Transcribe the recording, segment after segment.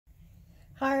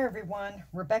Hi everyone,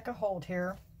 Rebecca Holt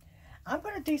here. I'm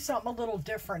going to do something a little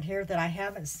different here that I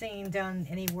haven't seen done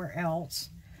anywhere else.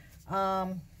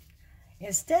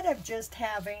 Instead of just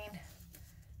having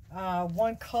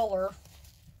one color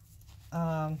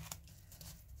on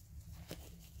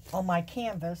my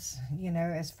canvas, you know,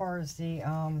 as far as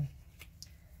oh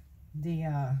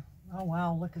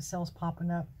wow, look at cells popping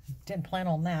up. Didn't plan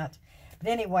on that. But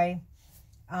anyway,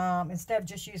 instead of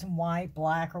just using white,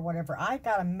 black, or whatever, I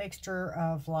got a mixture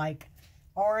of like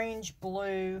orange,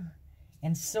 blue,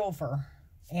 and silver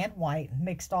and white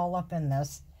mixed all up in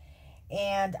this.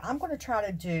 And I'm going to try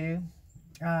to do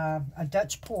a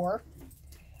Dutch pour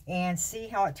and see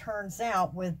how it turns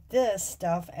out with this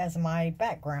stuff as my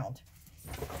background.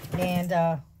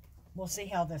 And we'll see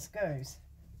how this goes.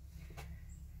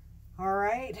 All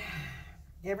right,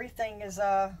 everything is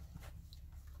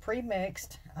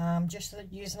pre-mixed. Just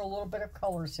using a little bit of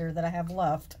colors here that I have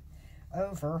left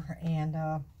over, and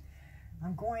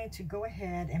I'm going to go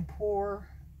ahead and pour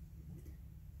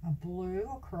a blue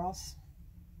across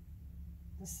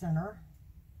the center.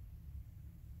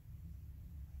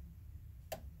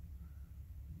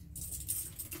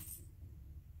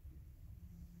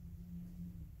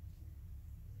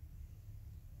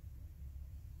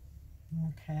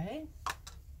 Okay,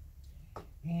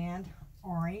 and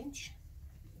orange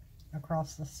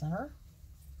across the center.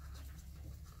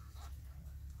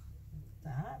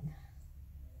 That.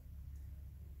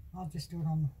 I'll just do it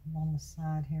on the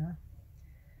side here.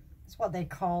 That's what they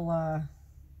call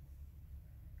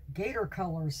Gator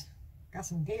colors. Got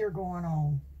some Gator going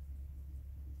on.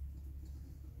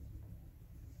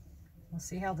 Let's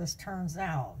see how this turns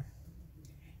out.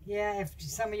 Yeah, if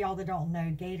some of y'all that don't know,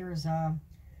 Gator is a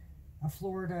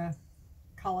Florida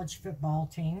college football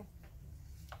team.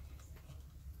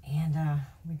 And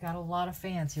we got a lot of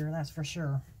fans here, that's for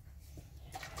sure.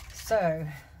 So,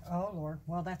 oh Lord,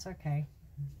 well that's okay.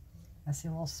 I see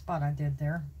a little spot I did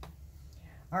there.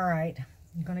 All right,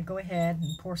 I'm going to go ahead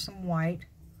and pour some white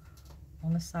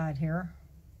on the side here.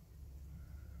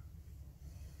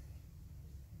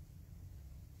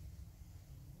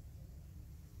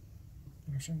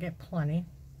 I should get plenty.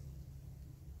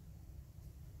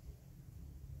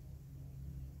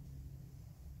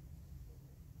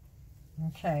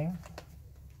 Okay.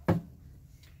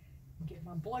 Get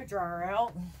my blow dryer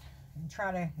out and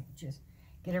try to just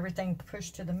get everything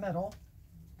pushed to the middle.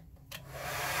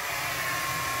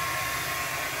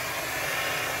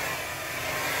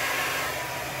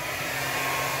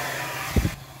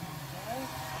 Okay.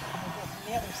 And go from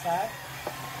the other side.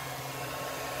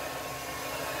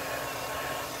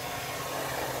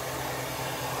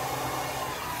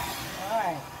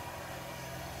 Alright.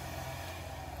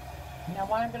 Now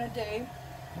what I'm going to do,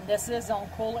 and this is on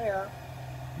cool air,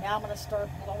 now I'm going to start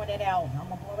blowing it out. I'm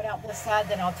going to blow it out this side,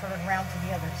 then I'll turn it around to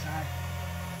the other side.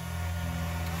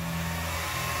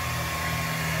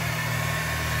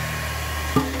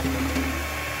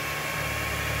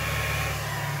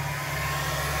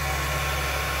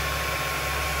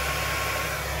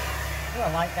 Oh,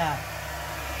 I like that.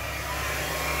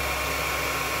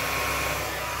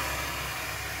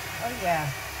 Oh yeah.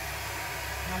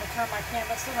 Now I'm going to turn my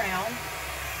canvas around.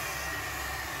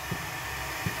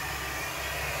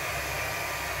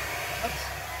 Oops.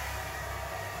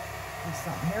 There's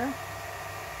something here.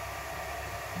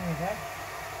 There we go.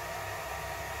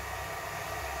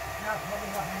 Now, let me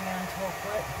help my man real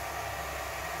quick.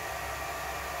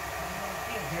 I'm going to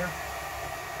paint here.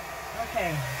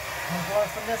 Okay. I'm going to blow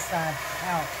it from this side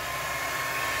out.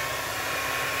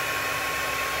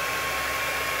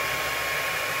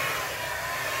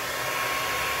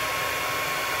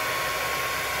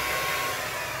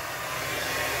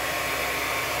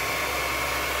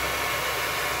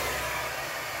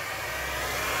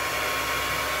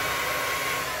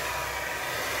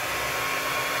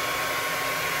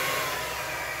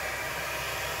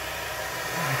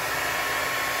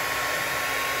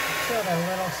 It a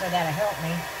little so that'll help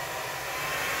me.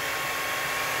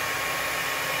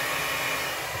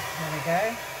 There we go.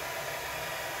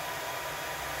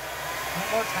 One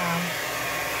more time.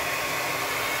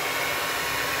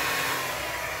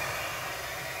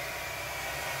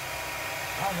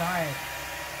 All right.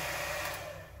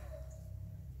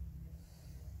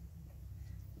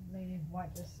 Let me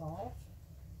wipe this off.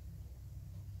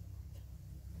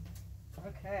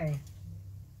 Okay.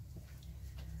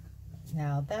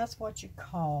 Now that's what you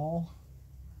call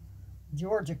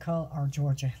Georgia color, or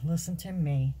Georgia, listen to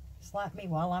me. Slap me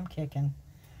while I'm kicking.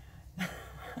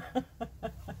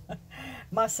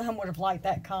 My son would have liked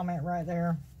that comment right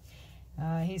there.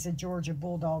 He's a Georgia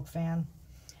Bulldog fan.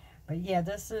 But yeah,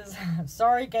 this is,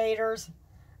 sorry Gators,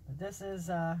 but this is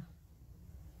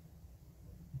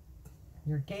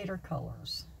your Gator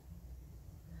colors.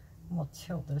 I'm going to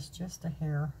tilt this just a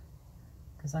hair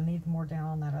because I need more down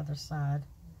on that other side.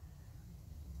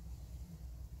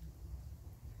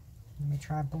 Let me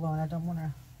try blue, and I don't want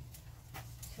to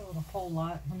tilt a whole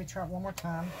lot. Let me try it one more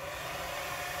time.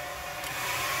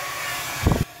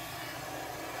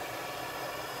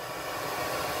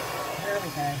 There we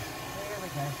go. There we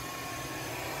go.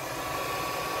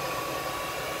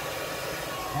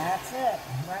 That's it.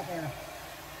 Right there.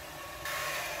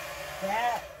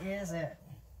 That is it.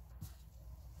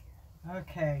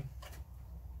 Okay.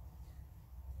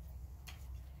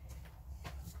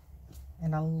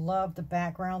 And I love the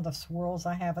background, the swirls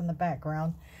I have in the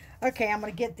background. Okay, I'm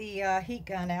going to get the heat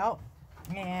gun out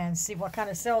and see what kind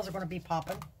of cells are going to be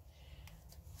popping.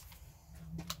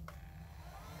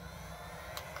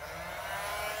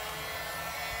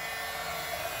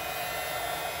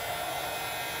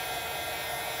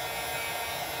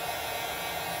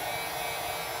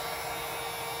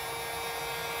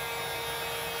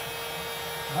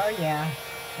 Oh yeah,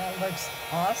 that looks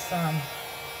awesome.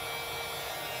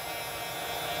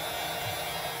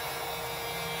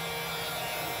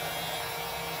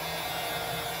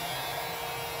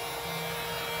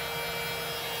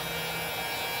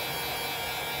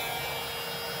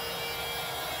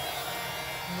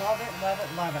 Love it, love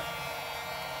it, love it.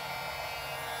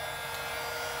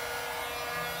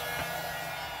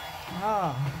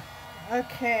 Oh,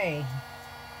 okay.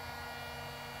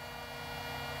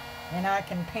 And I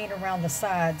can paint around the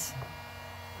sides.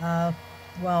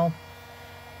 Well,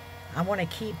 I want to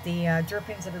keep the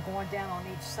drippings that are going down on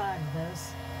each side of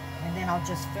this, and then I'll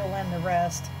just fill in the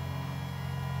rest.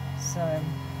 So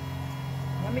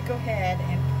let me go ahead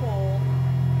and pull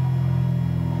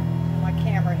my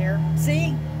camera here.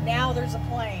 See, now there's a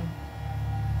plane.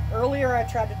 Earlier I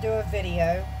tried to do a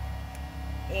video,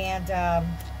 and a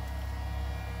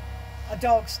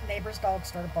neighbor's dog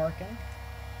started barking.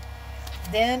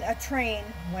 Then a train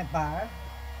went by,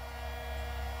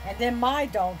 and then my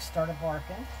dog started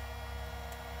barking,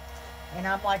 and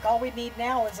I'm like, all we need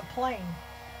now is a plane.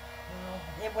 Well,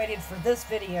 it waited for this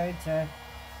video to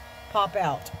pop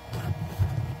out.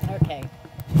 Okay,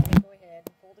 let me go ahead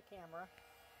and pull the camera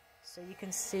so you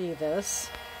can see this.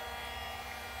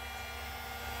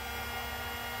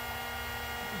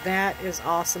 That is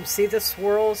awesome. See the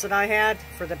swirls that I had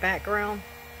for the background?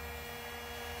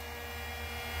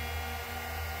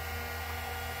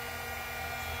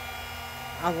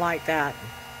 I like that.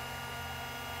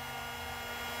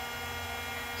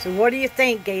 So what do you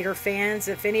think, Gator fans?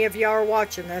 If any of y'all are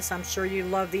watching this, I'm sure you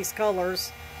love these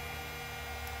colors.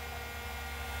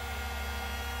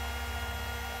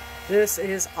 This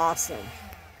is awesome.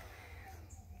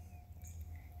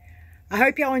 I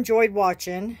hope y'all enjoyed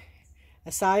watching,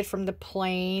 aside from the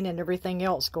plane and everything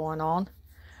else going on.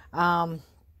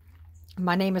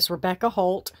 My name is Rebecca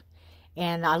Holt,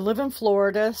 and I live in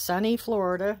Florida, sunny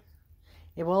Florida.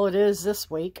 Well, it is this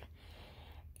week.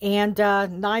 And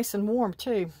nice and warm,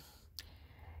 too.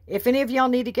 If any of y'all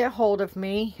need to get hold of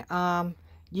me,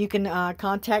 you can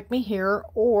contact me here.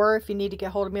 Or if you need to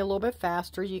get hold of me a little bit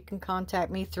faster, you can contact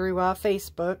me through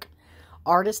Facebook,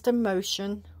 Artist in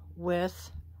Motion with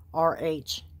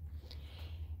RH.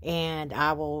 And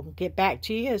I will get back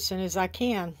to you as soon as I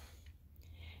can.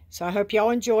 So I hope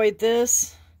y'all enjoyed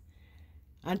this.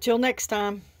 Until next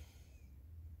time.